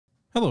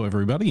Hello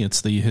everybody, it's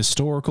the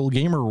Historical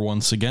Gamer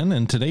once again,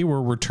 and today we're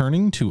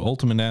returning to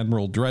Ultimate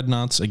Admiral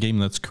Dreadnoughts, a game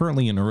that's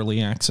currently in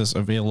early access,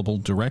 available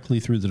directly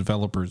through the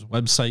developer's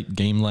website,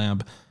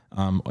 GameLab,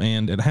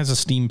 and it has a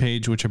Steam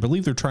page, which I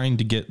believe they're trying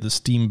to get the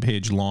Steam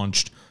page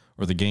launched,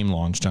 or the game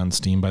launched on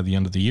Steam by the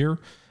end of the year.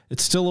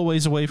 It's still a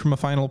ways away from a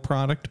final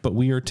product, but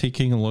we are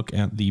taking a look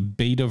at the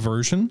beta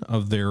version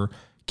of their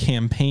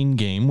campaign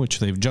game, which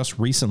they've just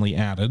recently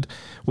added,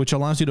 which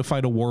allows you to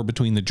fight a war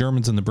between the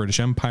Germans and the British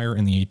Empire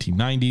in the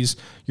 1890s.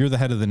 You're the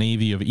head of the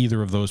Navy of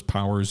either of those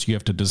powers. You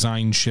have to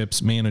design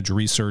ships, manage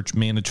research,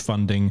 manage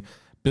funding,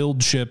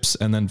 build ships,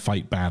 and then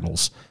fight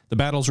battles. The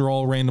battles are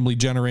all randomly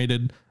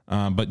generated,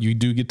 but you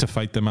do get to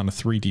fight them on a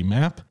 3D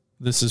map.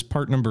 This is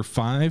part number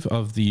 5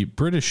 of the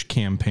British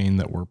campaign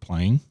that we're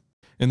playing.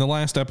 In the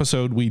last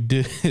episode, we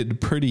did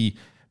pretty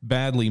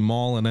badly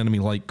maul an enemy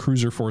light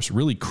cruiser force,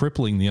 really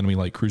crippling the enemy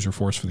light cruiser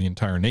force for the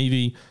entire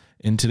Navy.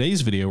 In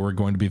today's video, we're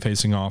going to be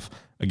facing off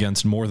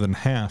against more than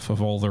half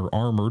of all their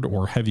armored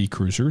or heavy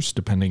cruisers,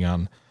 depending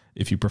on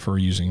if you prefer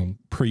using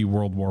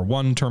pre-World War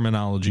I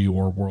terminology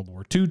or World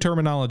War II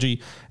terminology.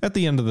 At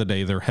the end of the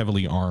day, they're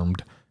heavily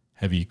armed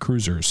heavy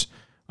cruisers.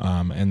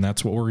 And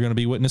that's what we're going to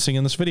be witnessing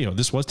in this video.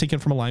 This was taken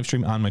from a live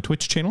stream on my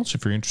Twitch channel, so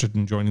if you're interested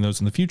in joining those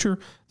in the future,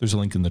 there's a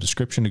link in the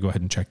description to go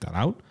ahead and check that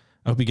out.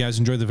 I hope you guys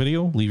enjoyed the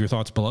video. Leave your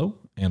thoughts below,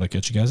 and I'll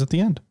catch you guys at the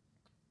end.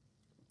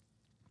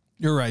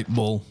 You're right,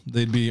 Bull.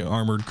 They'd be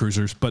armored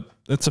cruisers, but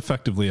it's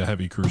effectively a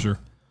heavy cruiser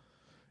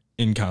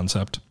in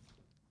concept.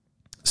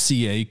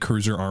 CA,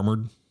 cruiser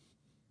armored.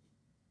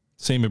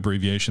 Same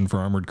abbreviation for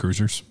armored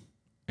cruisers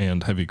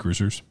and heavy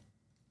cruisers.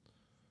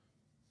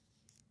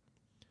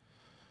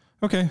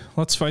 Okay,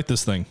 let's fight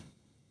this thing.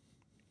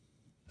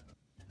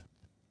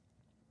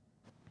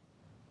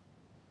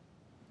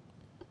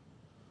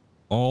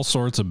 All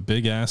sorts of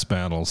big-ass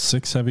battles.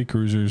 6 heavy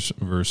cruisers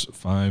versus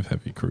 5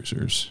 heavy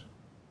cruisers.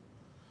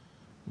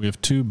 We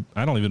have 2...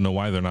 I don't even know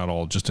why they're not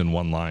all just in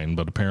one line,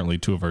 but apparently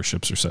 2 of our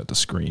ships are set to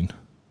screen.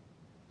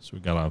 So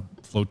we got a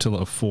flotilla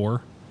of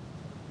 4.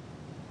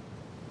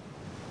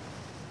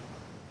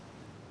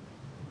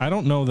 I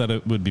don't know that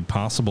it would be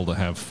possible to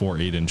have 4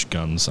 8-inch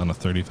guns on a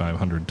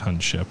 3,500-ton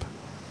ship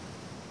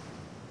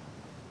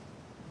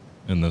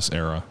in this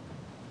era.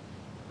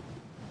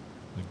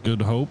 The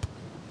Good Hope,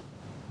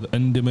 the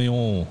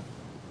Admiral,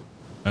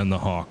 and the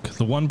Hawk.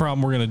 The one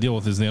problem we're going to deal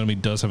with is the enemy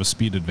does have a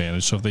speed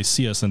advantage, so if they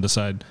see us and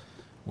decide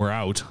we're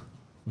out,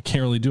 we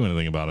can't really do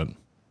anything about it.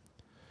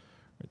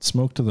 Right,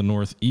 smoke to the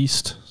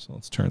northeast, so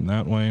let's turn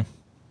that way.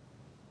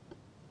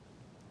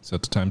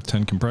 Set to times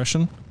 10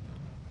 compression.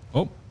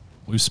 Oh,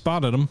 we've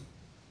spotted them.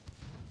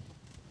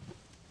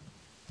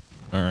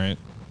 All right.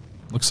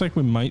 Looks like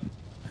we might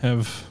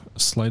have a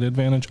slight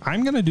advantage.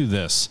 I'm going to do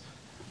this.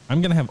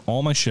 I'm going to have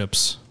all my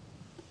ships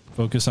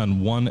focus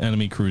on one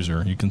enemy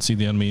cruiser. You can see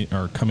the enemy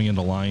are coming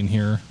into line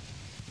here.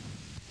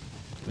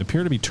 They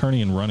appear to be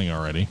turning and running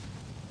already.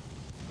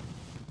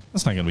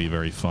 That's not going to be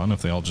very fun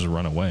if they all just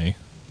run away.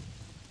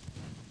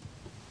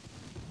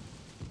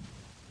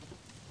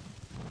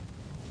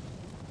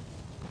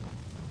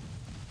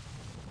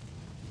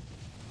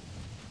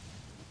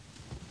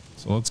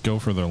 So let's go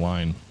for their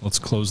line. Let's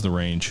close the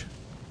range.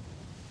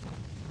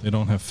 They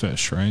don't have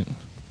fish, right?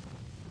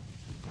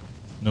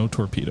 No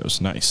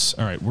torpedoes. Nice.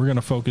 All right, we're going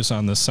to focus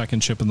on the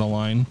second ship in the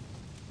line.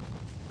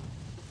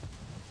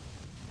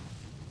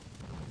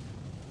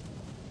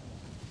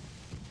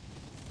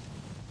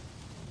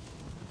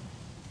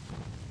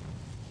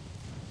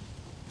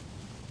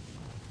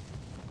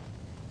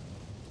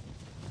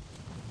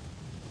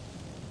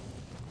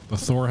 The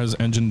Thor has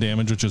engine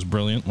damage, which is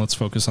brilliant. Let's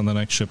focus on the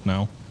next ship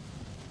now.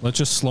 Let's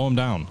just slow them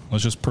down.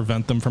 Let's just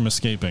prevent them from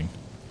escaping.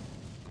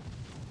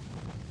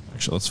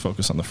 Actually, let's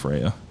focus on the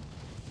Freya.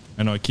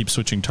 I know I keep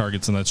switching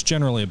targets, and that's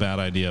generally a bad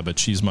idea, but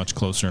she's much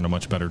closer and a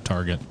much better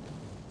target.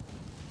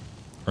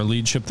 Our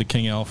lead ship, the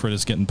King Alfred,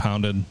 is getting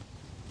pounded.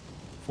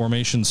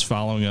 Formation's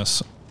following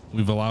us.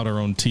 We've allowed our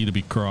own T to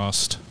be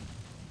crossed.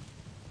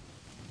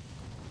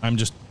 I'm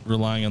just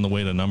relying on the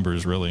weight of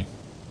numbers, really,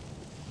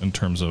 in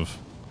terms of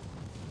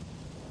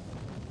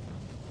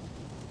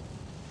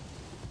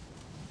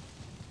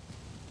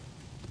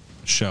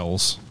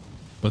shells.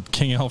 But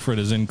King Alfred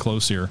is in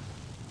close here.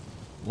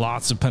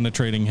 Lots of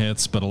penetrating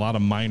hits, but a lot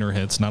of minor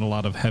hits, not a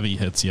lot of heavy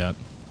hits yet.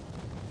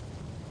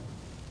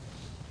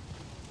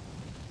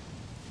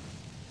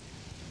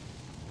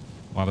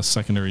 A lot of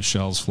secondary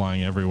shells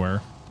flying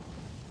everywhere.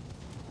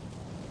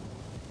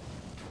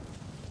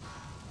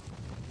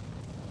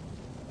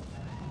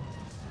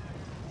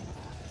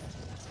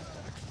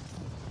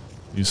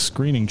 These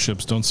screening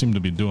ships don't seem to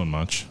be doing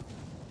much.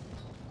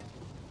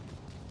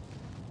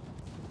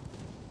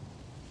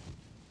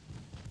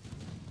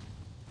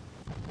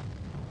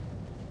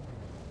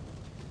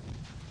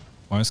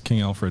 Why is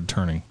King Alfred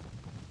turning?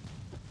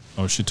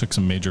 Oh, she took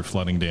some major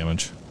flooding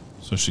damage.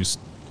 So she's...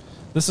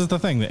 This is the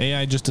thing. The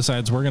AI just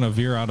decides we're going to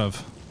veer out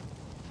of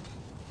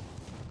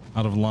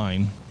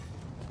line.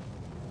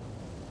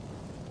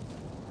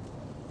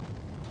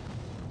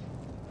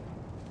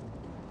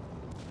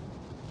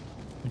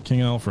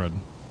 King Alfred.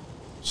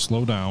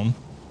 Slow down.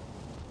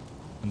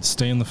 And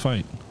stay in the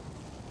fight.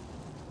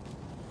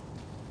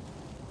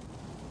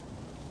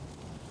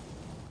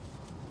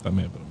 That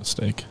may have been a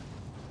mistake.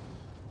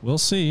 We'll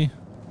see.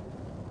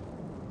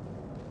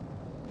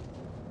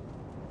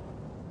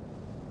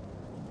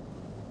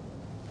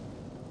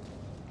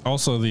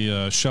 Also,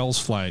 the shells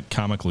fly at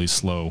comically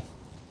slow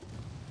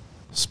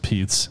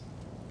speeds.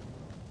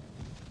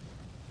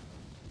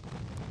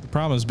 The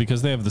problem is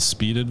because they have the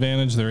speed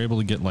advantage, they're able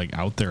to get like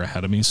out there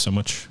ahead of me so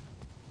much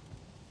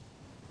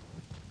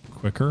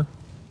quicker.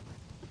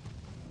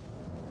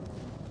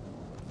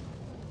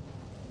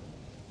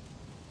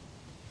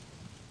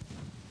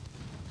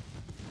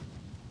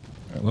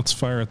 All right, let's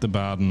fire at the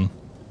Baden.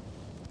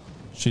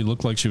 She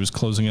looked like she was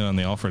closing in on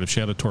the Alfred. If she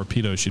had a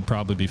torpedo, she'd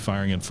probably be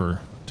firing it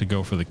to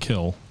go for the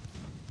kill.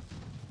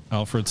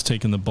 Alfred's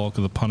taking the bulk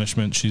of the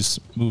punishment. She's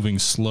moving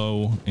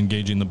slow,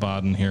 engaging the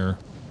Baden here.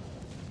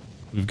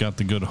 We've got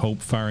the Good Hope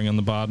firing on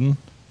the Baden.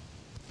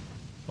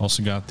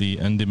 Also got the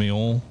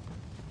Endymion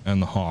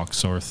and the Hawk,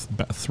 so our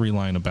three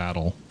line of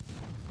battle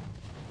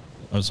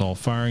is all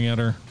firing at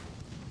her.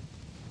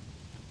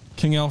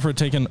 King Alfred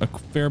taking a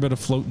fair bit of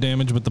float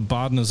damage, but the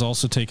Baden is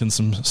also taking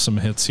some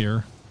hits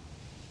here.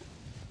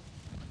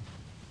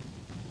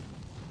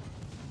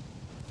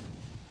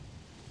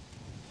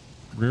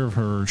 Rear of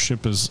her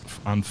ship is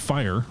on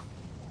fire.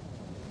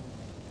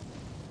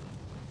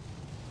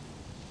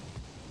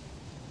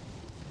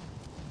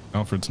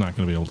 Alfred's not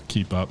going to be able to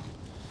keep up.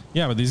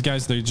 Yeah, but these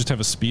guys, they just have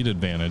a speed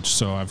advantage,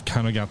 so I've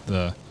kind of got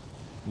the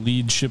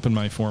lead ship in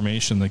my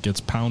formation that gets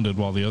pounded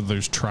while the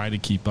others try to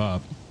keep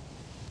up.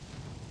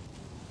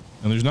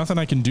 And there's nothing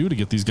I can do to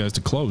get these guys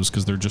to close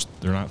because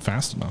they're not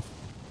fast enough.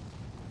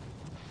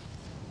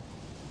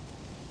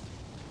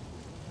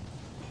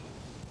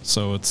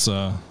 So it's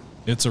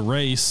a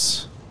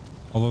race,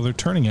 although they're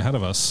turning ahead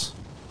of us,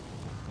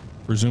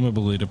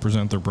 presumably to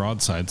present their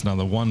broadsides. Now,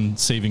 the one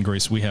saving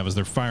grace we have is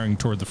they're firing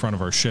toward the front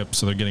of our ship,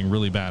 so they're getting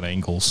really bad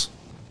angles.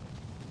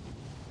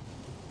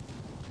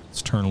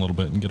 Let's turn a little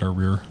bit and get our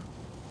rear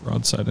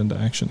broadside into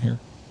action here.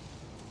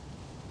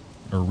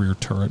 Our rear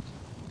turret.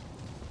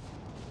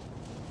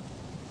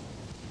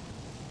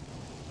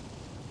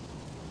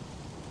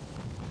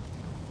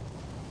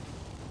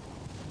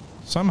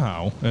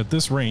 Somehow, at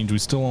this range, we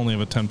still only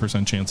have a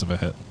 10% chance of a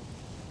hit.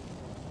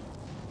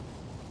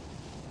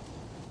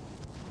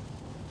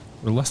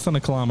 We're less than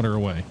a kilometer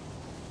away.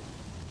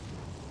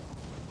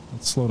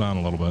 Let's slow down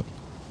a little bit.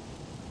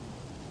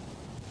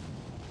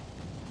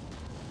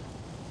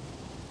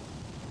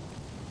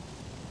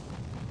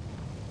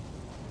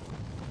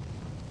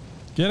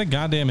 Get a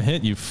goddamn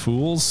hit, you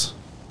fools.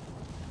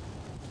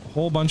 A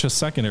whole bunch of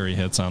secondary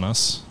hits on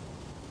us.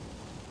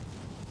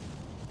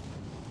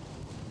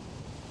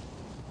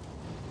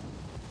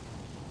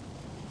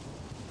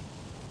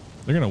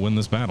 They're going to win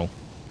this battle.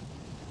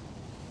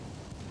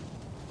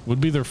 Would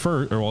be their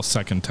first, or well,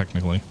 second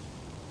technically.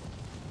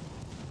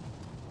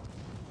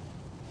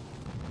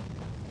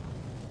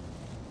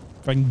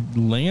 If I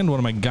can land one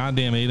of my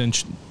goddamn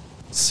 8-inch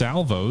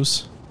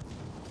salvos.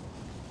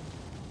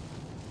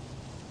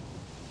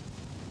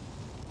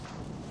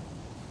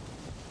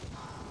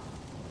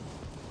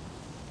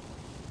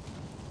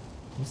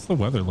 What's the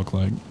weather look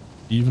like?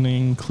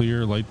 Evening,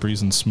 clear, light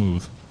breeze, and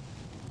smooth.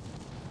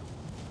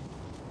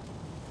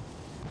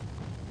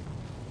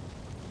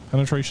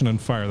 Penetration and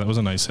fire. That was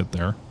a nice hit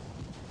there.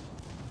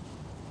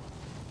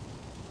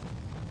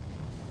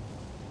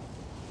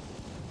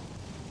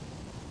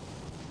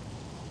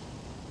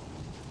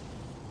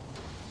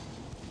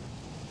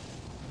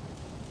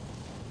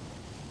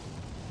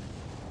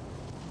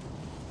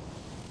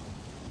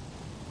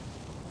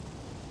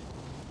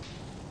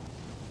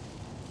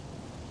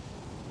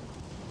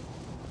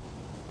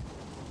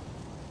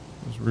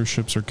 Those rear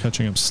ships are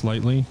catching up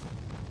slightly.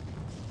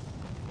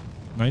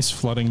 Nice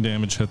flooding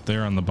damage hit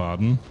there on the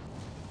Baden.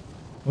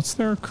 What's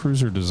their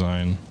cruiser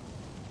design?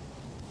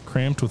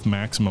 Cramped with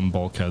maximum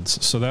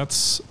bulkheads. So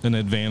that's an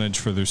advantage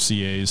for their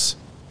CAs,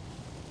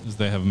 is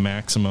they have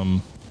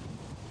maximum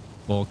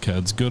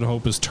bulkheads. Good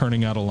Hope is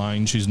turning out of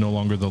line. She's no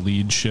longer the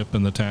lead ship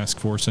in the task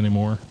force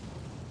anymore.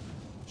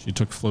 She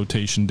took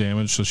flotation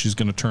damage, so she's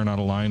going to turn out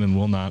of line and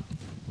will not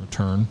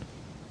return.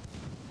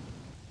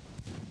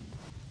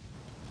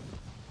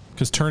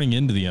 Because turning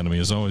into the enemy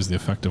is always the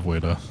effective way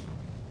to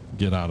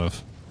get out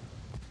of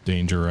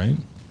danger, right?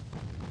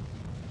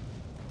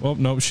 Well,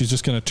 nope, she's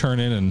just going to turn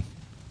in and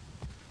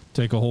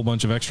take a whole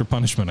bunch of extra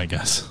punishment, I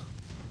guess.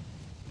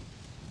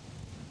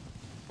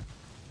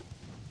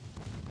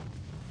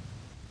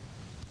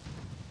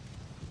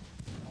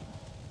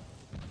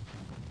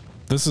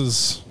 This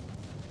is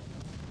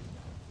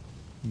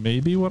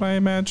maybe what I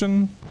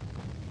imagine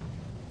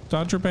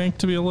Dodger Bank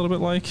to be a little bit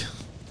like.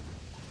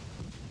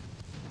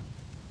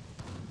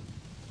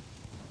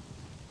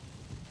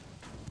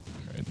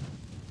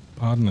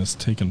 Baden has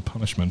taken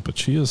punishment, but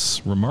she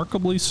is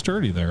remarkably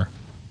sturdy there.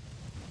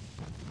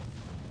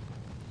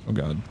 Oh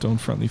god, don't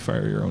friendly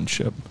fire your own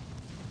ship.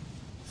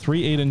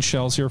 3 8-inch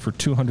shells here for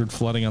 200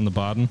 flooding on the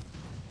Baden.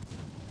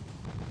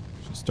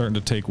 She's starting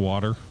to take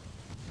water.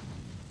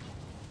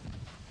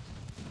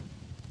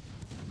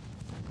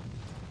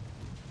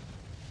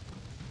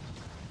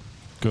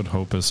 Good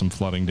Hope has some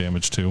flooding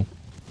damage too.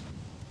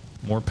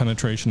 More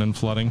penetration and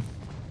flooding.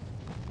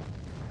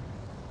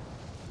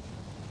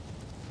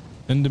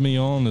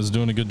 Endymion is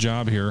doing a good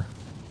job here.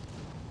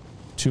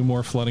 2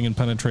 more flooding and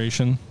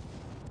penetration.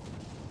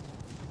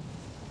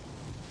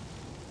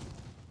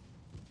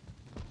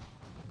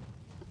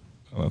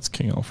 Oh, that's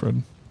King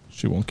Alfred.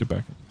 She won't get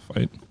back in the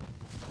fight.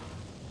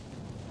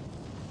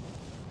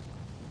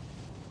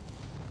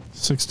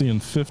 60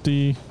 and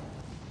 50.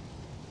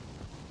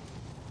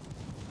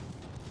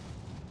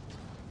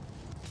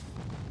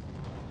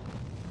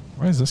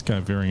 Why is this guy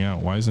veering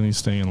out? Why isn't he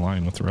staying in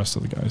line with the rest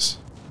of the guys?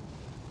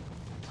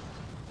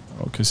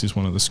 Oh, because he's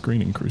one of the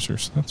screening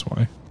cruisers. That's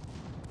why.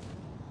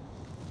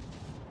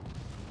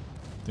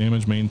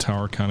 Damage main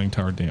tower, conning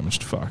tower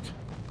damaged. Fuck.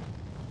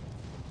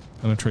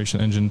 Penetration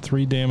engine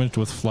 3 damaged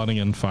with flooding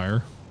and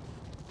fire.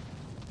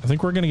 I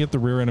think we're going to get the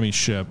rear enemy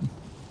ship.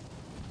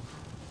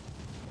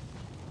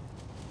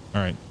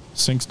 Alright.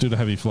 Sinks due to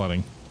heavy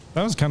flooding.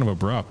 That was kind of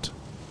abrupt.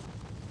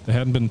 They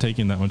hadn't been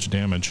taking that much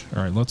damage.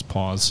 Alright, let's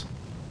pause.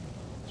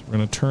 So we're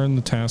going to turn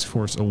the task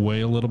force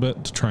away a little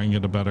bit to try and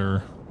get a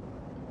better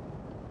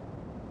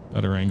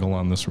angle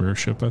on this rear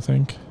ship, I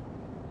think.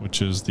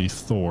 Which is the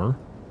Thor.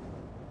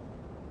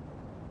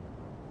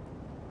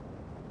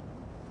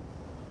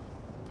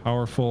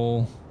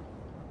 Powerful.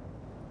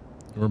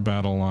 Your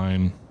battle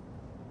line.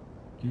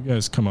 You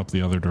guys come up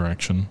the other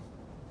direction.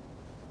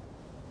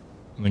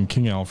 And then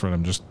King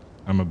Alfred,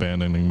 I'm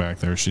abandoning back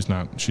there. She's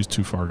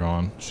too far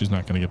gone. She's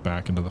not going to get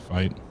back into the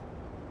fight.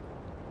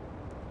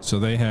 So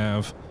they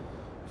have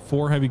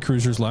 4 heavy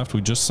cruisers left. We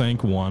just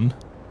sank 1.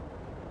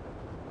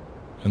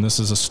 And this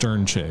is a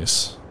stern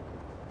chase.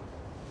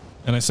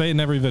 And I say it in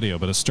every video,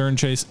 but a stern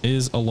chase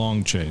is a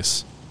long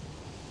chase.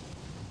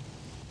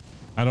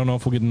 I don't know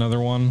if we'll get another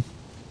one.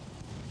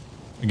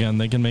 Again,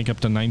 they can make up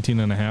to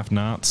 19.5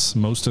 knots.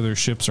 Most of their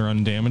ships are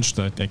undamaged.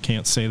 I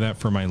can't say that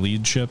for my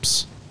lead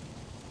ships.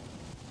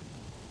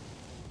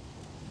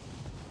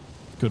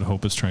 Good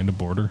Hope is trying to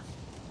board her.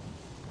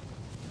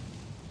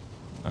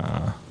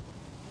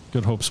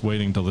 Good Hope's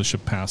waiting till the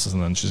ship passes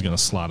and then she's going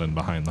to slot in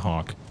behind the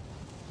Hawk.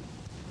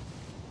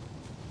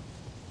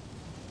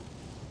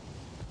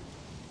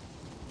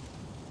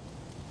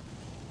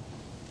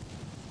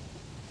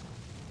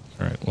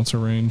 Alright, what's her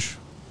range?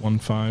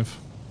 1.5.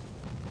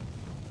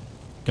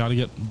 Gotta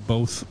get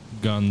both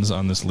guns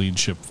on this lead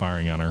ship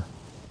firing on her.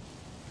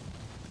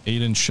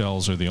 8-inch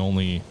shells are the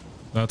only...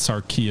 That's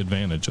our key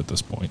advantage at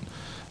this point.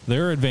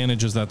 Their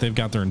advantage is that they've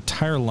got their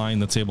entire line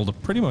that's able to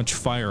pretty much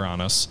fire on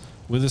us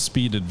with a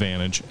speed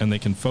advantage, and they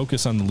can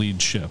focus on the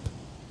lead ship.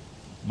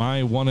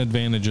 My one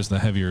advantage is the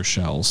heavier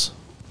shells.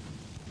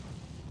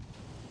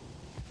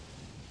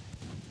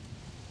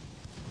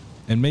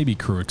 And maybe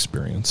crew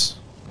experience.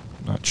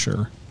 Not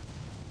sure.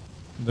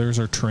 Theirs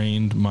are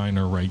trained, mine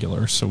are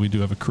regular, so we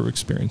do have a crew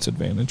experience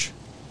advantage.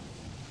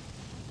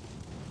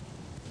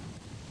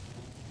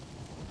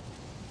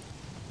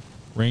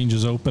 Range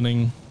is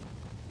opening.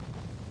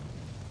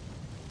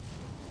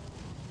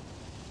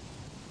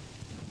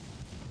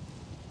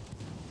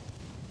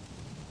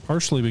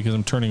 Partially because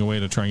I'm turning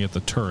away to try and get the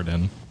turret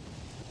in.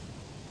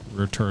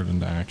 Rear turret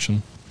into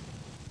action.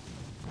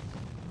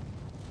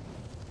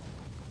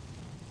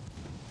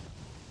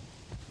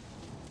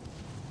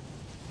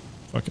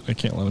 Fuck it, I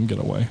can't let him get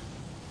away.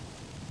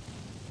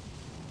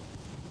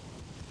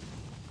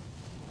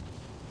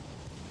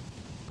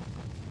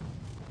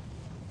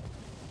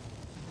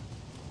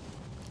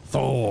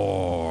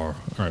 Thor!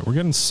 Alright, we're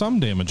getting some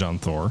damage on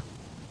Thor.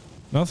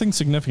 Nothing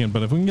significant,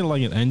 but if we can get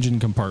like an engine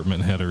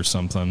compartment hit or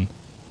something.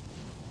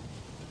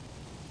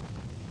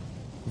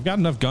 We've got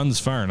enough guns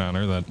firing on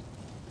her that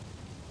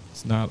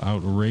it's not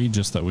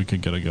outrageous that we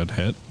could get a good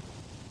hit.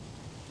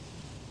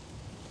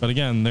 But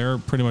again, their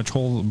pretty much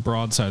whole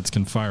broadsides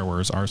can fire,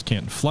 whereas ours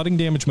can't. Flooding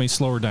damage may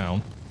slow her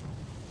down.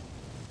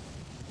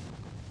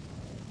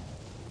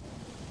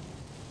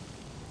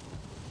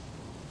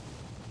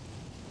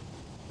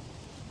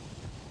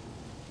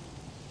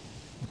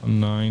 A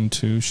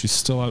 9-2. She's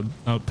still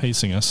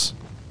outpacing us.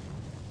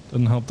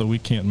 Doesn't help that we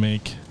can't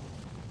make...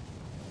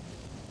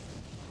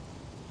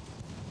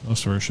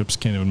 Most of our ships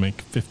can't even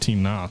make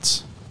 15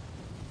 knots.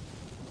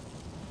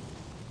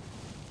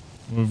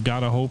 We've got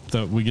to hope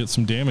that we get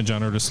some damage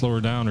on her to slow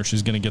her down or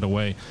she's going to get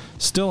away.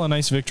 Still a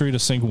nice victory to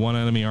sink 1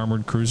 enemy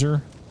armored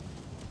cruiser.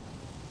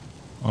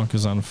 Hawk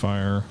is on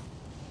fire.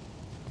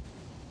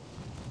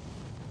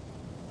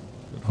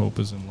 Good Hope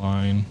is in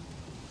line.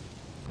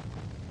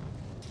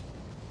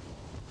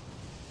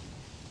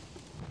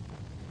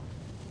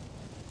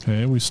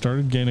 Okay, we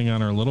started gaining on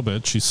her a little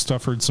bit. She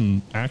suffered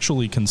some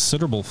actually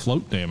considerable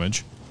float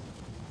damage.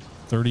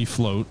 30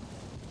 float.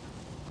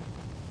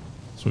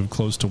 So we've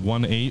closed to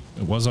 1.8.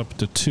 It was up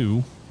to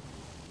 2.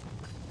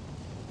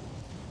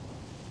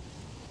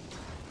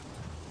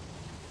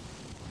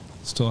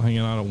 Still hanging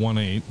out at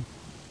 1.8.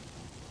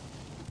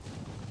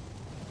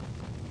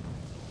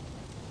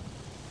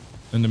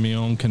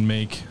 Endymion can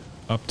make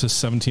up to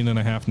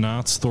 17.5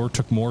 knots. Thor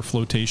took more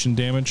flotation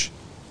damage.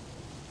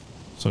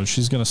 So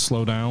she's going to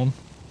slow down.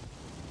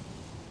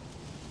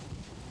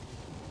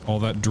 All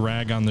that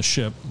drag on the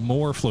ship,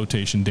 more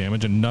flotation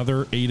damage,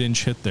 another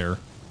 8-inch hit there.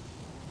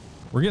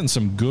 We're getting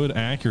some good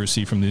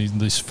accuracy from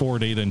these 4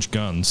 to 8-inch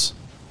guns.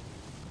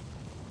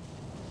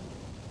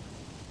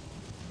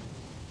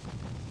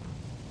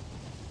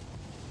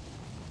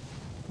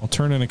 I'll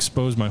turn and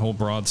expose my whole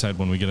broadside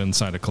when we get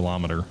inside a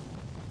kilometer.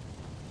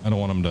 I don't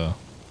want them to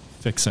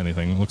fix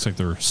anything. It looks like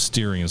their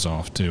steering is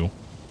off too.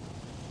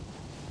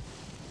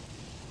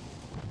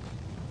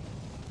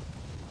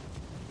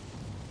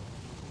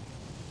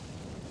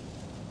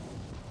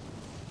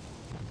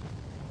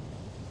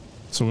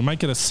 So we might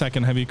get a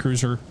second heavy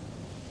cruiser.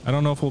 I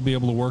don't know if we'll be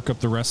able to work up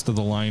the rest of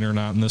the line or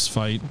not in this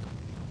fight. 1,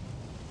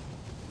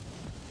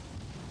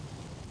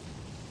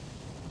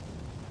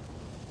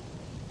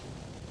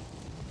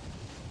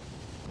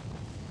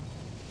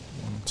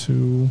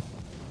 2. We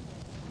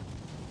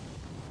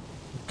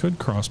could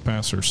cross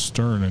past our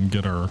stern and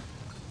get our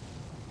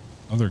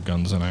other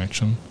guns in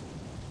action.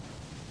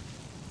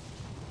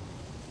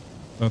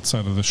 That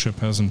side of the ship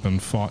hasn't been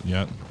fought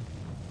yet.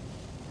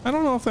 I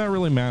don't know if that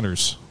really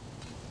matters.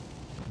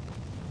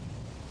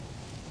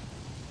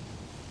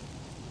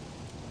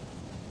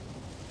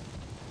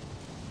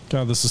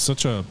 God, this is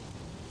such a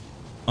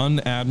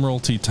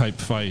un-Admiralty type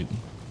fight.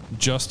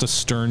 Just a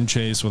stern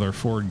chase with our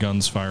forward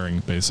guns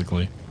firing,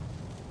 basically.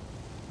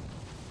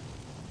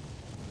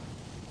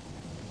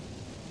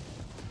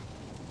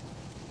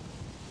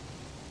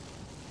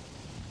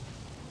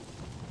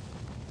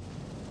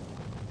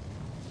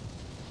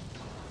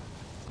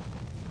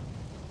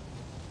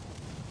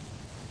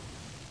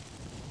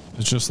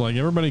 It's just like,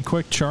 everybody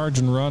quick charge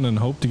and run and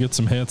hope to get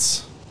some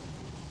hits.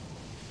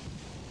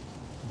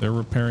 They're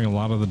repairing a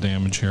lot of the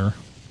damage here.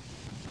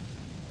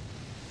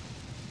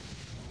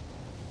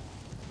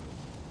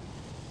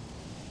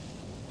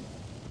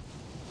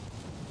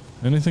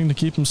 Anything to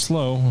keep them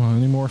slow.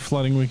 Any more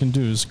flooding we can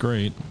do is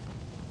great.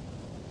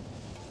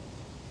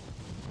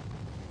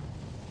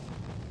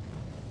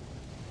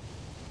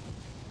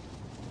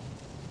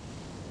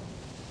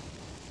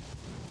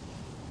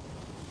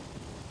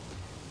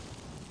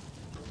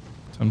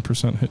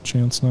 %10 hit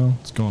chance now.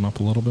 It's going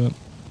up a little bit.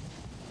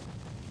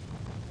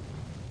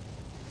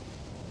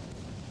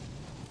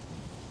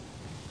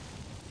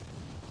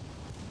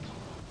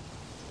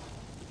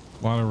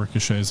 A lot of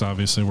ricochets,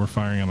 obviously. We're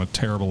firing on a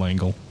terrible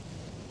angle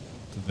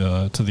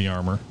to the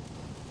armor.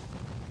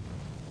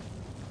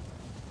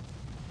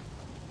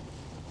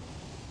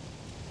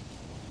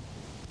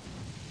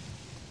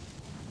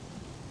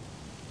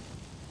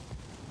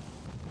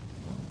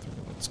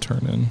 Let's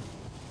turn in.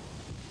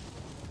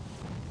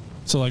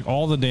 So like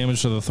all the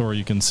damage to the Thor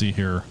you can see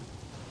here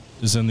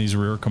is in these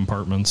rear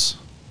compartments.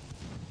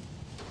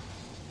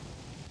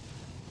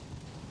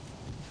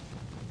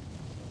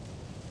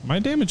 My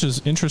damage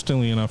is,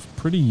 interestingly enough,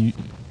 pretty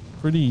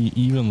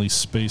evenly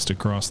spaced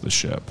across the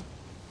ship.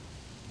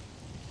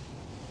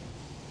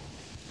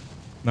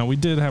 Now, we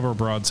did have our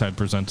broadside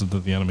presented to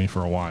the enemy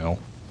for a while.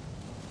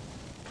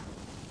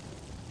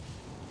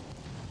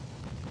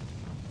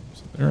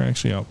 So they're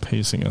actually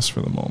outpacing us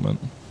for the moment.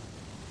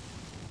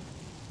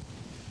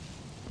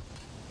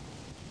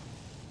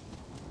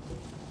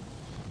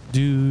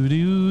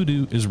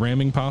 Is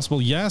ramming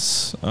possible?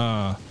 Yes,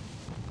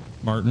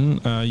 Martin,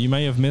 you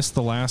may have missed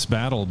the last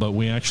battle, but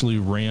we actually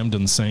rammed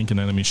and sank an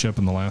enemy ship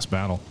in the last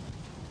battle.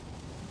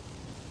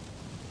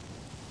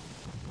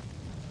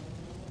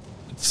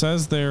 It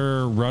says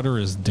their rudder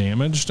is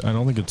damaged. I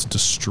don't think it's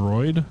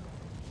destroyed.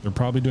 They're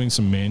probably doing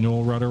some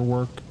manual rudder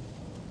work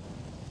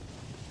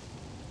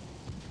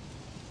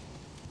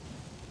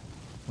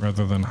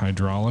rather than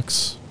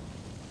hydraulics.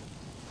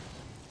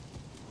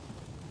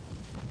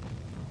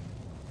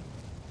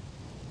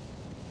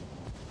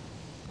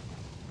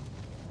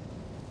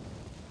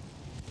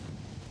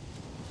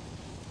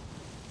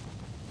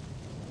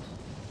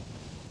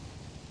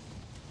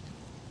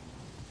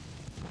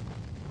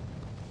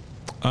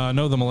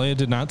 No, the Malaya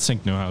did not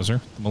sink,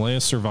 Neuhauser. The Malaya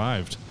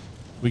survived.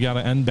 We got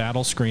an end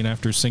battle screen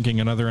after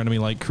sinking another enemy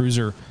light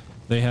cruiser.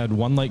 They had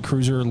one light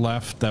cruiser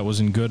left that was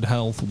in good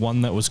health,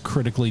 one that was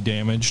critically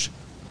damaged,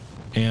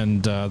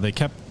 and they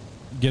kept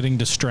getting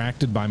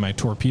distracted by my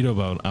torpedo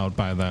boat out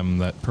by them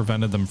that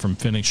prevented them from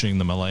finishing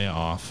the Malaya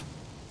off.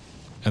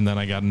 And then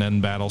I got an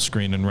end battle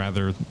screen, and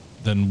rather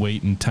than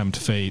wait and tempt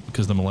fate,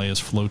 because the Malaya's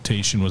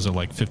flotation was at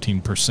like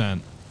 15%,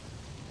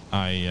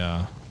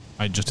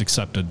 I just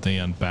accepted the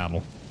end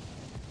battle.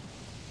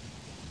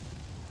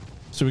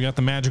 So we got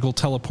the magical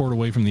teleport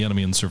away from the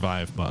enemy and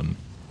survive button.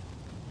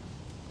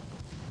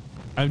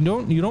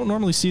 You don't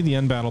normally see the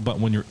end battle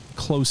button when you're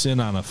close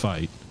in on a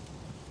fight.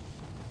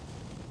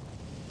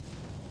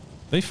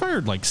 They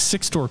fired like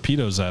 6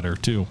 torpedoes at her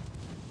too.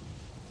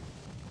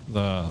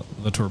 The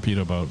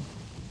torpedo boat.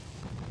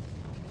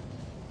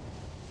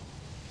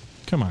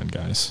 Come on,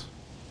 guys.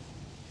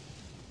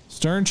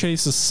 Stern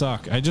chases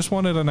suck. I just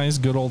wanted a nice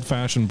good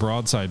old-fashioned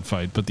broadside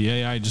fight, but the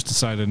AI just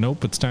decided,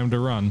 nope, it's time to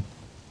run.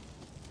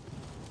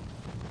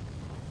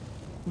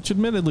 Which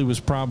admittedly was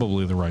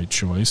probably the right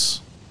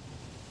choice.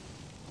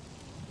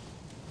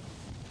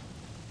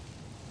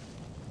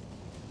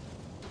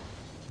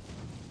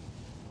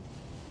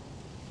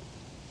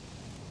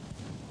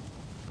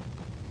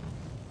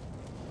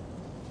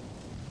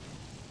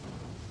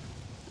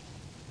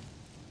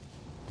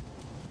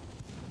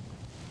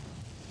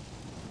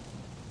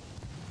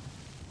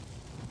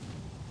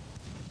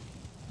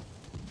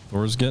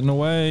 Thor's getting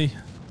away.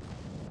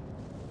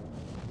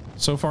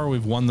 So far,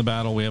 we've won the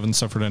battle. We haven't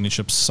suffered any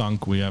ships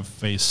sunk. We've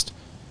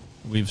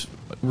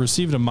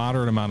received a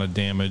moderate amount of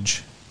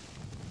damage.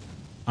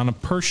 On a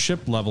per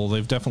ship level,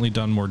 they've definitely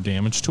done more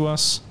damage to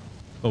us,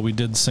 but we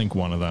did sink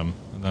one of them,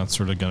 and that's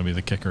sort of going to be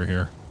the kicker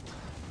here.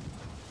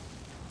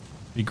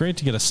 Be great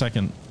to get a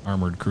second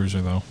armored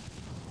cruiser, though.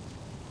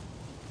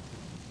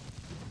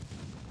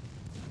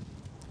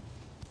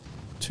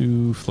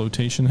 2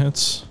 flotation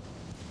hits.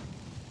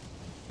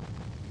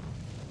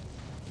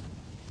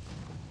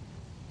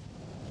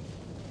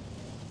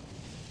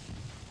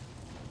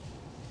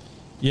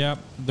 Yep,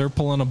 they're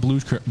pulling a blue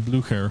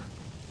hair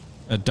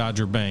at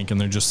Dodger Bank, and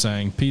they're just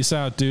saying, "Peace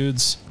out,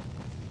 dudes.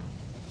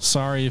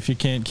 Sorry if you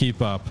can't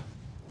keep up."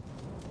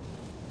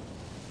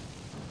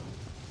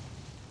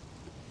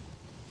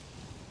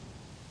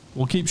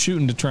 We'll keep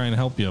shooting to try and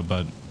help you,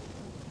 but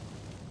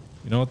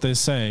you know what they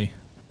say.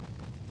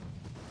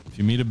 If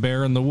you meet a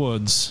bear in the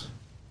woods,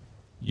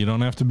 you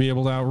don't have to be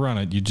able to outrun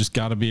it. You just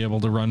got to be able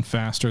to run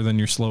faster than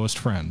your slowest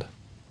friend.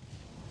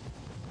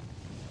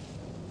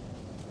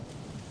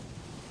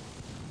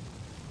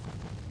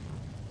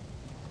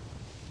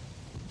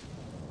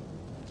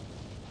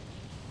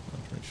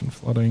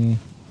 Flooding.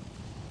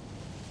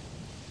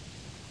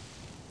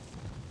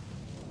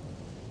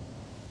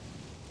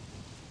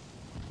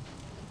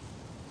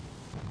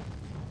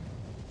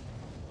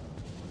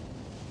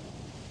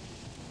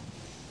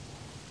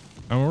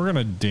 And we're going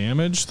to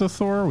damage the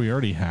Thor. We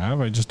already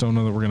have. I just don't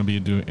know that we're going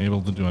to be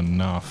able to do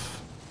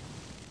enough.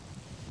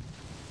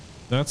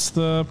 That's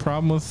the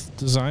problem with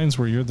designs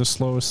where you're the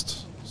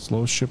slowest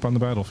ship on the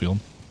battlefield.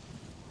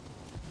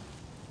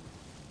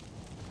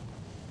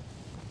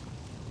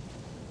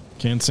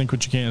 Can't sink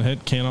what you can't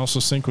hit. Can't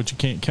also sink what you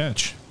can't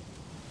catch.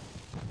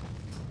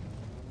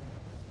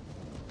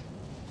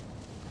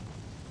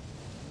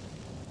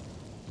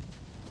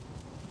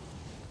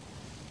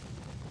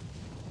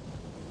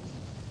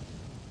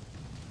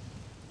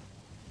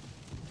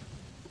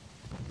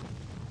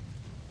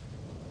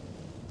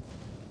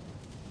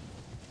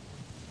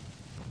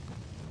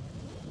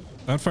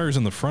 That fire's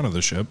in the front of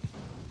the ship.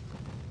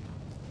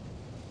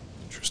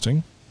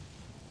 Interesting.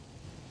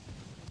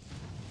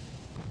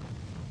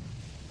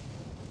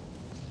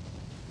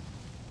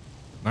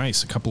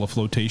 Nice, a couple of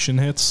flotation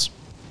hits.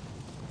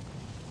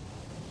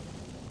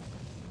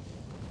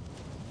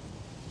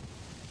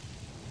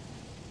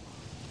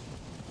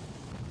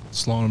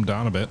 Slowing them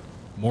down a bit.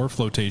 More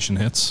flotation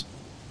hits.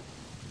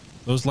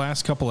 Those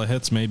last couple of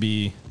hits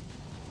maybe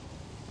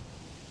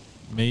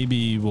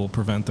will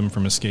prevent them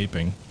from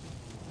escaping.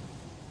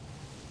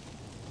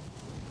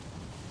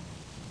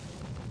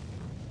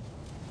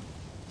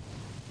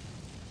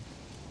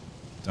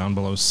 Down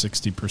below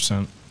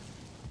 60%.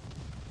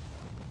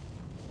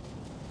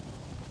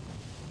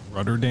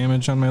 Rudder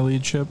damage on my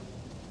lead ship.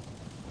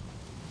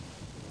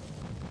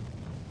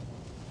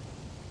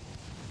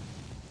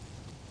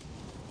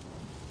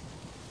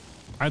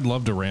 I'd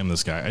love to ram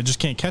this guy. I just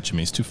can't catch him.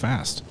 He's too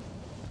fast.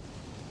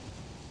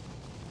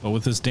 But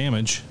with this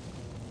damage,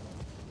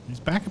 he's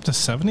back up to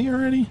 70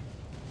 already?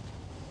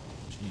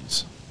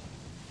 Jeez.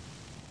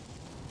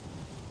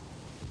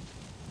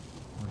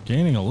 We're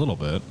gaining a little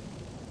bit.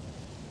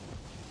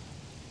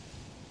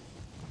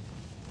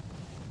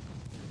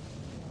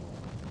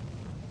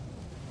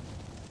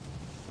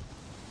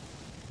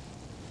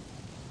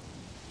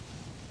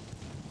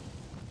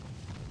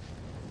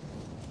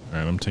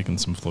 Alright, I'm taking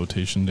some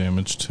flotation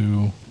damage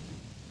too.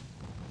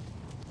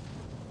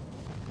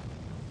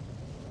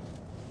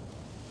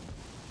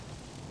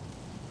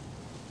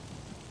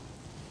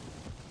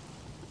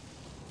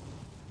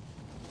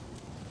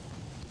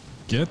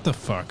 Get the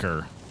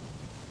fucker.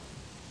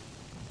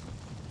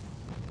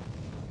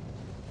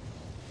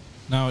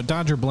 Now at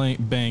Dodger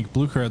Bank,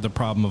 Blucher had the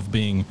problem of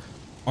being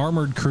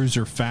armored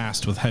cruiser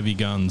fast with heavy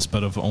guns,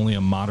 but of only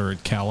a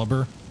moderate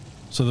caliber.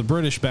 So the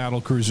British battle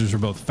cruisers are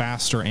both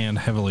faster and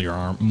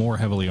more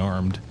heavily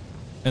armed.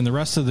 And the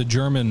rest of the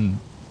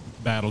German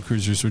battle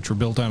cruisers, which were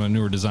built on a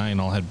newer design,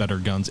 all had better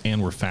guns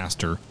and were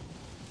faster.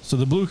 So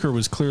the Blucher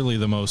was clearly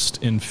the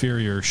most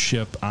inferior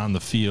ship on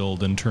the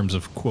field in terms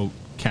of, quote,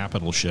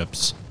 capital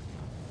ships.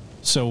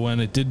 So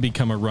when it did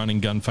become a running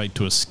gunfight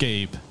to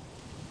escape,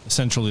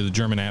 essentially the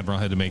German Admiral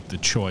had to make the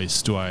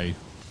choice. Do I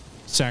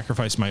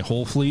sacrifice my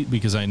whole fleet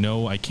because I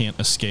know I can't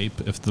escape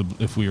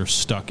if we are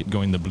stuck at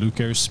going the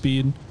Blucher's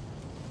speed?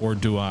 Or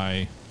do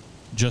I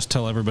just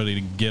tell everybody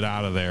to get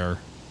out of there,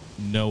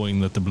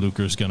 knowing that the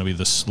Blucher is going to be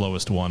the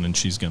slowest one and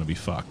she's going to be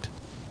fucked?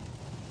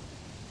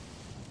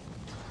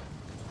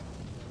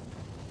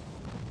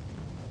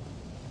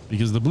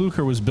 Because the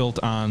Blucher was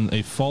built on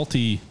a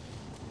faulty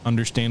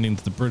understanding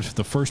that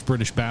the first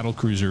British battle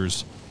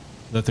cruisers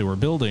that they were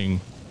building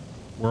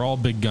were all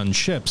big gun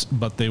ships,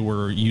 but they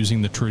were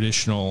using the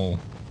traditional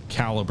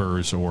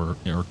calibers or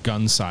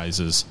gun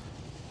sizes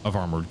of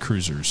armored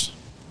cruisers.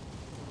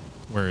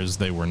 Whereas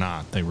they were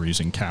not. They were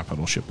using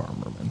capital ship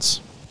armaments.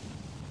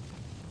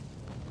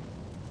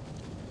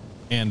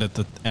 And at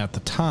the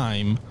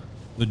time,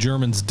 the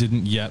Germans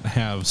didn't yet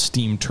have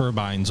steam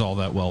turbines all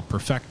that well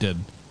perfected.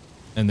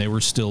 and they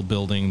were still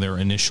building their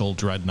initial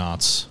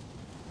dreadnoughts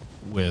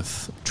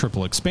with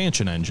triple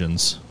expansion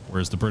engines,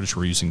 whereas the British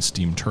were using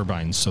steam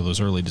turbines. So those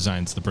early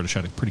designs, the British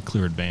had a pretty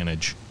clear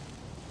advantage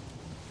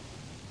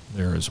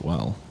there as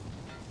well.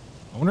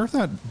 I wonder if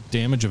that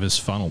damage of his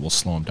funnel will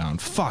slow him down.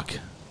 Fuck.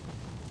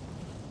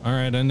 All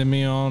right,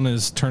 Endymion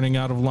is turning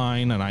out of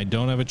line, and I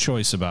don't have a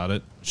choice about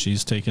it.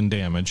 She's taking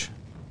damage.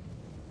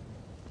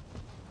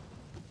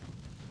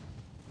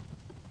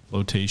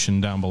 Flotation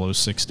down below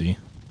 60.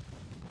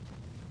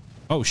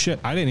 Oh shit,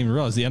 I didn't even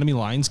realize the enemy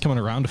line's coming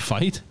around to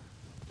fight.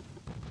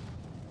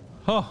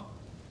 Oh,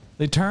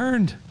 they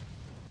turned.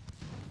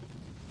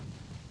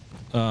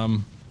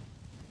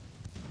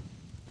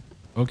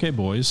 Okay,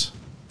 boys.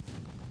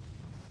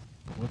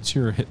 What's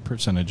your hit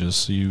percentages?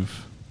 So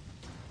you've...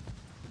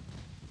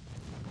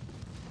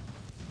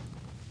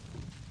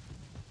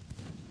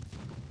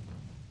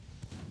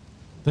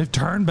 They've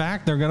turned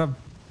back.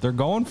 They're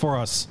going for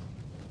us.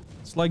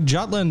 It's like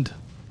Jutland.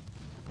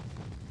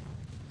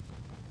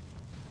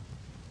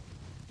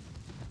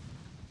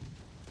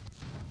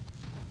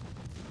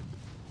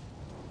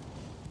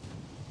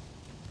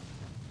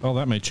 Oh,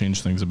 that may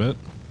change things a bit.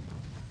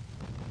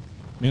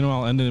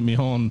 Meanwhile,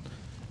 Endymion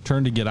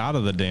turned to get out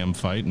of the damn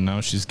fight, and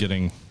now she's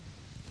at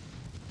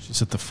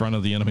the front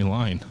of the enemy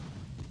line.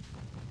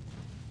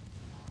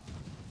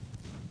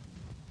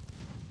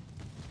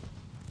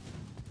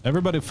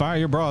 Everybody fire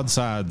your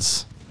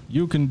broadsides.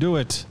 You can do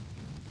it.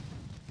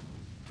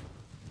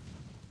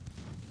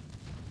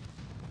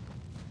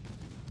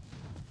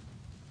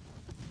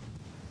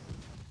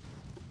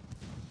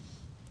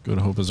 Good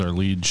Hope is our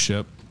lead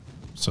ship,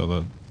 so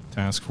the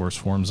task force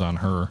forms on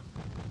her.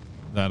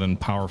 That and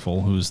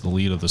Powerful, who's the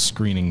lead of the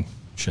screening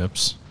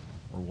ships,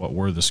 or what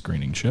were the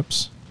screening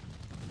ships.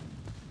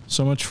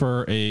 So much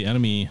for a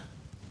enemy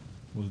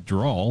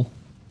withdrawal.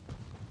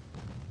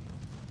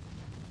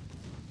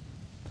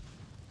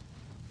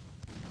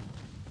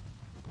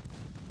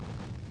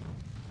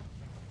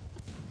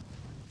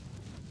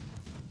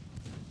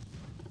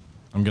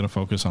 I'm gonna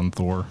focus on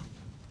Thor.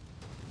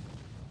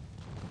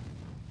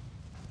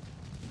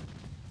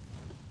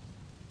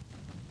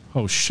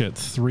 Oh shit,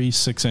 3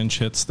 6-inch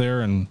hits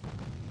there and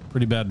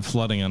pretty bad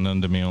flooding on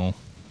Endymion.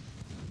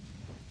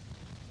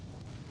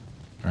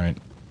 Alright.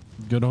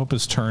 Good Hope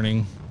is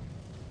turning.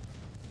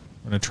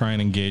 We're gonna try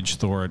and engage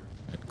Thor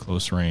at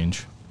close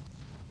range.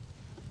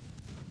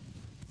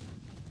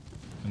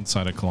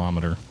 Inside a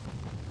kilometer.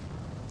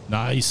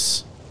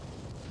 Nice!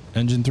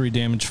 Engine 3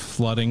 damage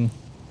flooding.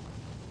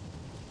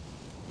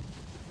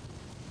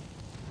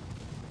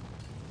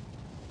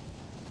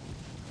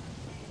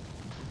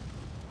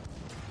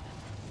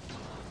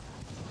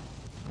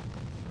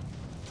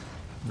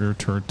 Rear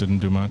turret didn't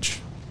do much.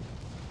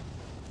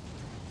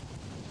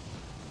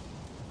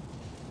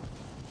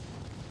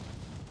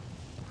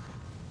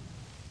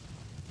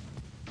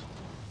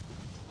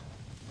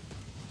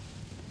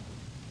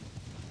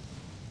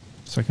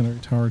 Secondary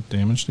tower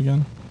damaged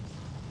again?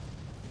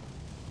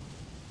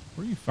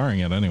 Where are you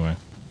firing at anyway?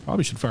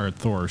 Probably should fire at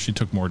Thor. She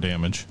took more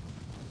damage.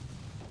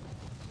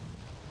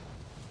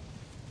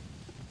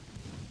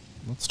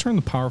 Let's turn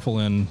the Powerful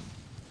in.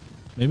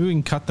 Maybe we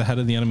can cut the head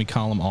of the enemy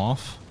column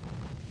off.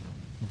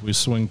 If we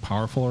swing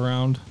Powerful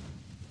around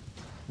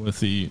with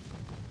the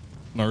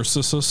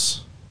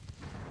Narcissus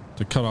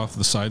to cut off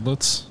the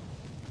sidelets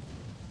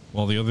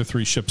while the other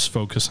 3 ships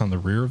focus on the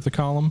rear of the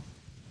column.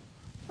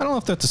 I don't know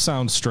if that's a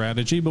sound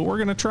strategy, but we're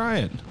going to try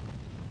it.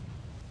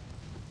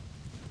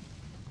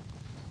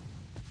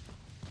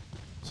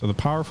 So the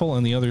Powerful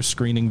and the other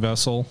screening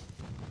vessel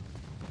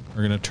are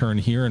going to turn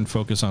here and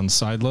focus on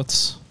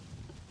sidelets.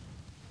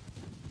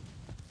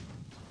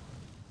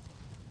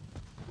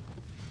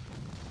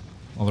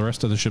 While the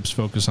rest of the ships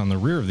focus on the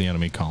rear of the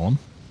enemy column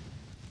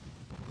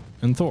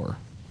and Thor.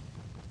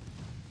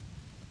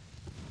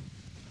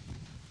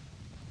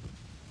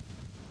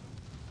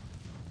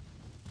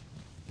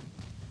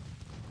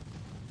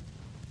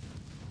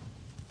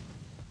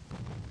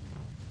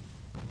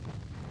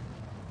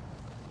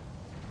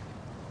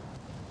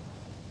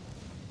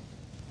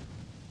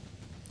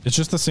 It's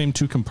just the same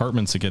 2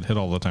 compartments that get hit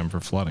all the time for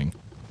flooding.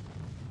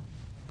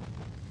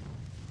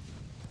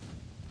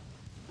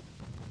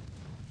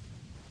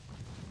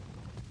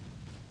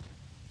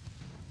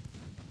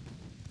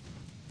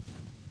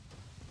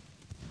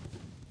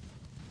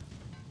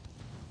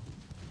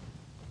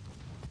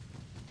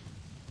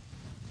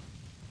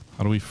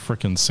 How do we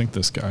frickin' sink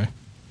this guy?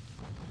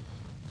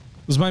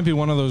 This might be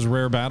one of those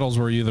rare battles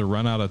where you either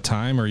run out of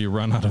time or you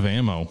run out of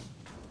ammo.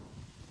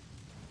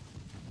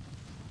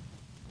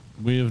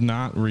 We have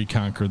not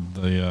reconquered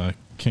the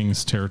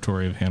King's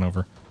territory of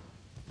Hanover.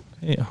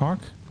 Hey, Hawk,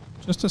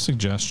 just a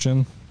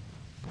suggestion.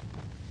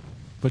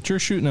 But you're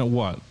shooting at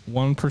what?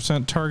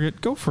 1% target?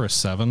 Go for a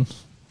 7.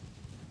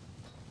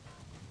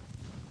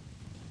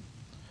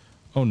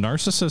 Oh,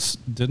 Narcissus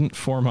didn't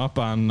form up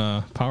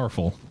on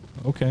Powerful.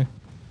 Okay.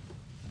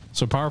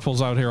 So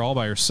Powerful's out here all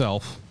by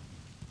herself.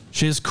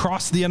 She has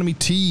crossed the enemy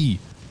T.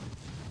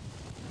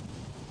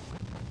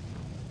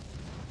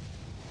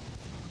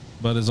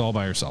 But is all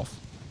by herself.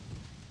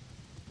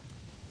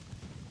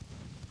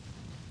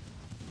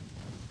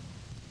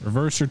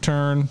 Reverse your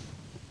turn.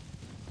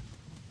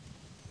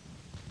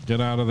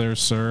 Get out of there,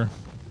 sir.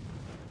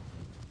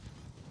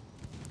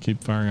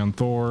 Keep firing on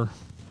Thor.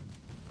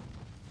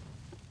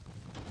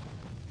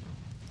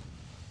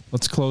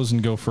 Let's close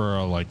and go for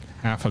a, like,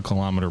 half a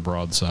kilometer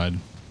broadside.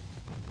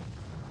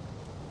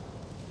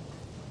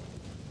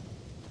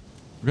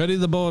 Ready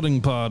the boarding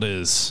pod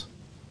is.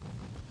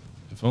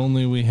 If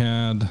only we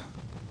had...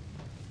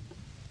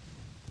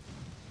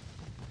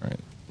 Alright,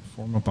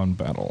 form up on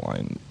battle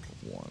line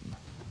 1.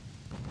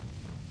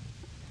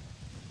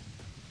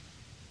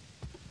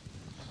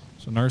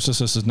 So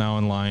Narcissus is now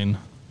in line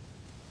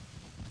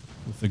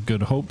with the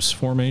Good Hopes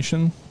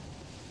formation.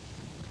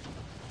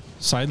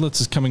 Seidlitz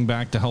is coming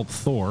back to help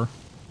Thor.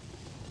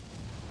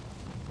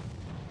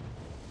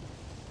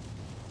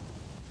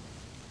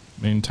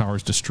 Main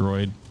tower's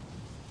destroyed.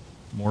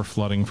 More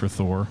flooding for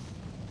Thor.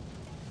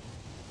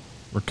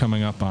 We're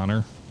coming up on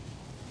her.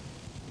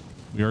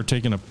 We are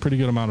taking a pretty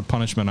good amount of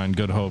punishment on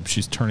Good Hope.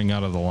 She's turning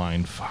out of the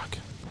line. Fuck.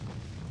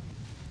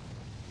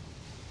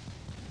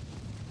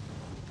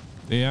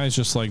 The AI is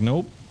just like,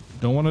 nope,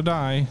 don't want to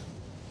die.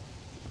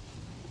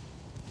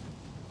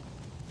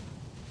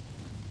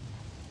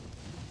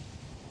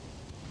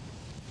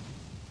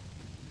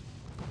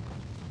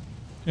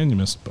 And you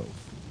missed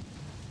both.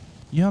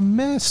 You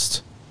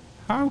missed!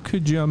 How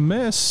could you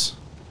miss?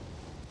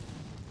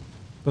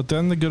 But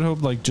then the Good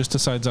Hope, like, just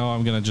decides, oh,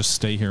 I'm gonna just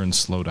stay here and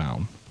slow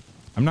down.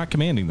 I'm not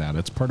commanding that.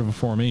 It's part of a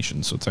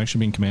formation, so it's actually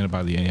being commanded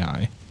by the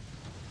AI.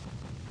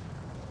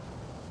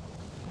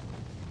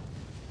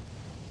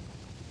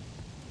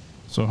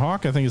 So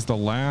Hawk, I think, is the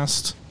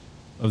last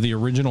of the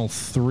original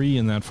 3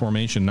 in that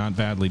formation, not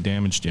badly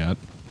damaged yet.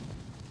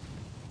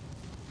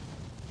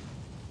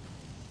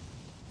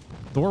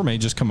 Thor may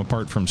just come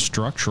apart from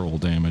structural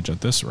damage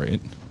at this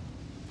rate,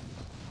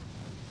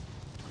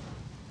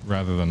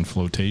 rather than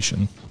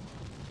flotation.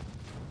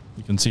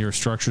 You can see her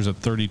structure's at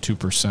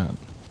 32%.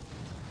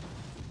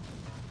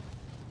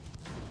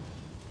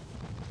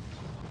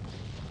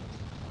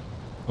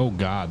 Oh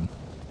god.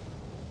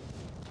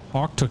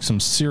 Hawk took some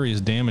serious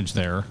damage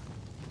there.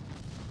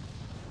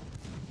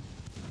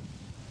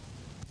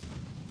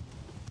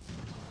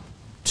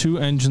 Two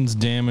engines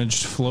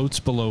damaged, floats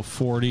below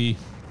 40.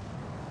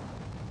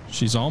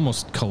 She's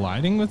almost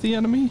colliding with the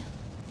enemy,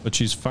 but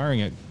she's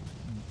firing at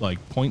like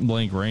point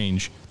blank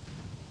range,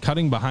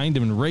 cutting behind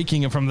him and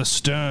raking him from the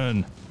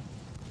stern.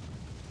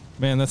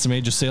 Man, that's some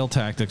Age of Sail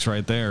tactics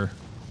right there.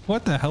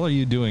 What the hell are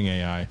you doing,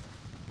 AI?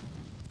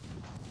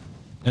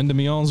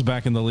 Endymion's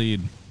back in the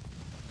lead.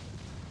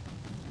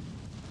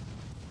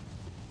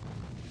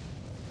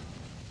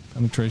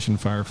 Penetration,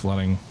 fire,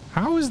 flooding.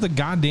 How is the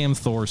goddamn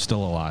Thor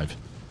still alive?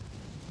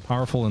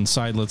 Powerful and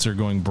Seidlitz are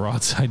going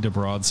broadside to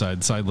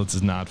broadside. Seidlitz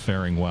is not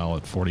faring well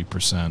at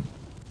 40%.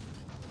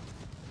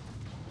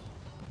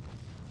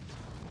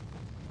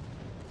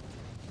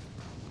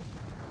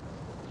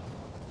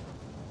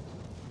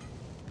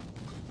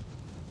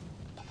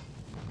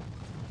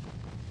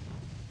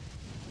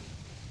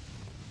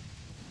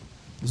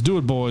 Let's do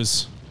it,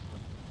 boys.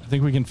 I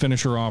think we can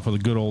finish her off with a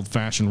good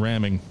old-fashioned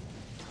ramming.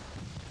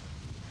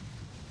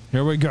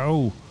 Here we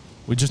go.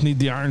 We just need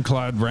the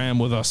ironclad ram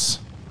with us.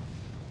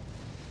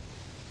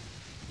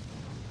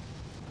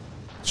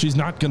 She's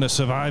not gonna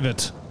survive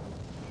it.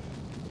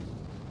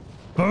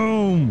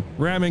 Boom!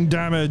 Ramming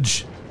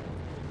damage.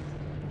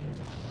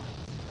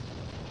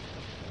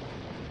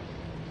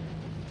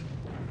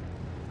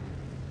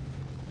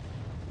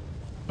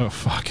 Oh,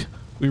 fuck.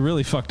 We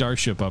really fucked our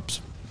ship up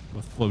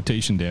with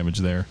flotation damage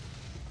there.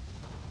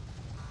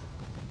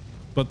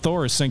 But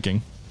Thor is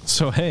sinking.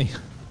 So, hey,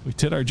 we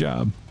did our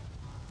job.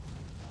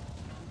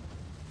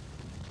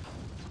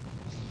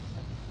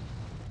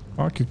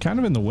 Hawk, you're kind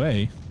of in the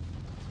way.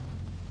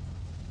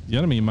 The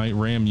enemy might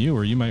ram you,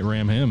 or you might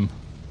ram him.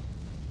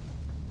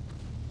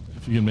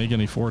 If you can make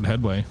any forward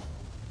headway.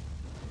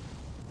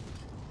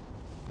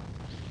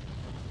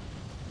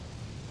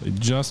 They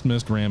just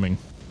missed ramming.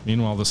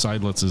 Meanwhile, the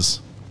Seidlitz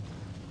is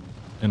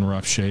in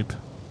rough shape.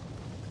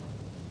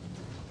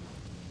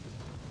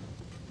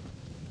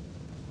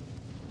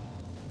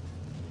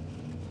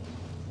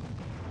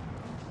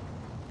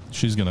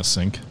 She's gonna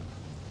sink.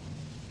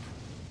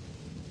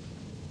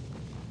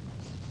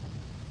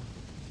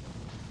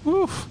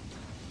 Woof.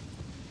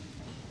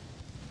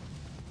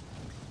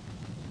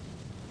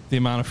 The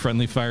amount of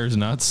friendly fire is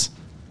nuts.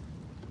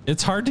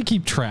 It's hard to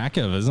keep track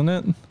of, isn't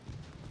it?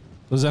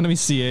 Those enemy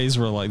CAs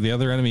were like, the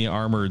other enemy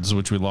armoreds,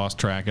 which we lost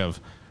track of,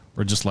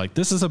 were just like,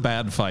 this is a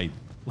bad fight.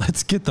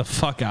 Let's get the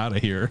fuck out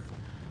of here.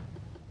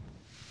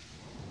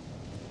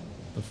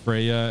 The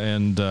Freya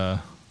and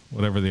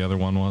whatever the other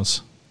one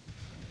was.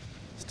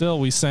 Still,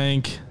 we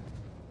sank,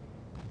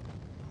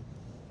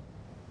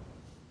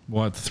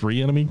 what,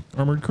 3 enemy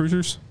armored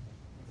cruisers?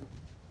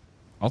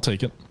 I'll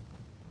take it.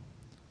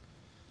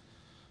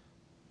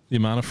 The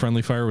amount of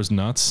friendly fire was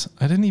nuts.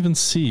 I didn't even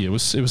see. It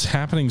was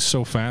happening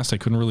so fast I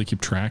couldn't really keep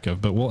track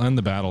of, but we'll end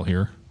the battle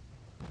here.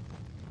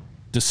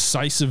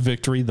 Decisive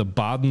victory. The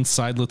Baden,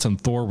 Seidlitz, and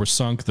Thor were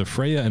sunk. The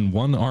Freya and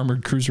 1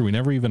 armored cruiser we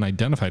never even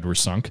identified were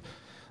sunk.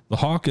 The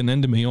Hawk and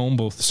Endymion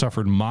both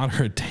suffered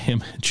moderate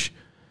damage.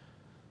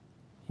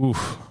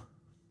 Oof.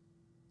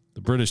 The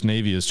British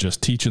Navy is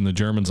just teaching the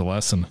Germans a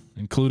lesson,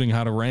 including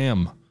how to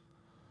ram.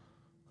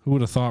 Who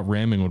would have thought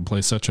ramming would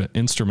play such an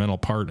instrumental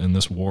part in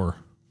this war?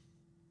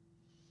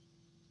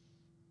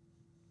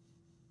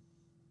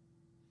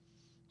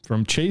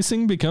 From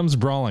chasing becomes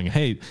brawling.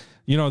 Hey,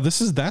 you know,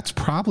 that's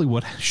probably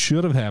what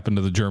should have happened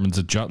to the Germans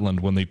at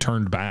Jutland when they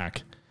turned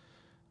back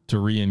to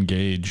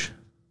re-engage.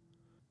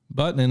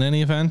 But in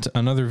any event,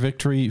 another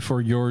victory for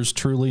yours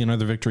truly,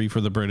 another victory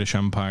for the British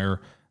Empire.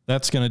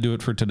 That's going to do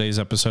it for today's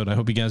episode. I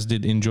hope you guys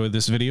did enjoy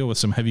this video with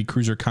some heavy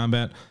cruiser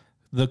combat.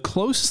 The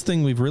closest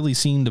thing we've really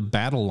seen to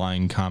battle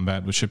line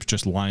combat with ships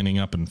just lining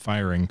up and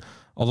firing.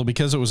 Although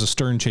because it was a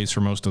stern chase for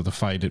most of the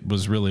fight, it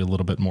was really a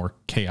little bit more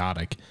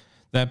chaotic.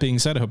 That being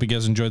said, I hope you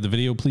guys enjoyed the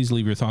video. Please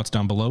leave your thoughts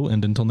down below.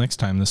 And until next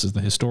time, this is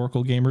the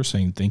Historical Gamer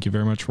saying thank you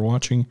very much for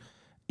watching.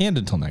 And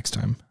until next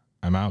time,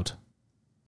 I'm out.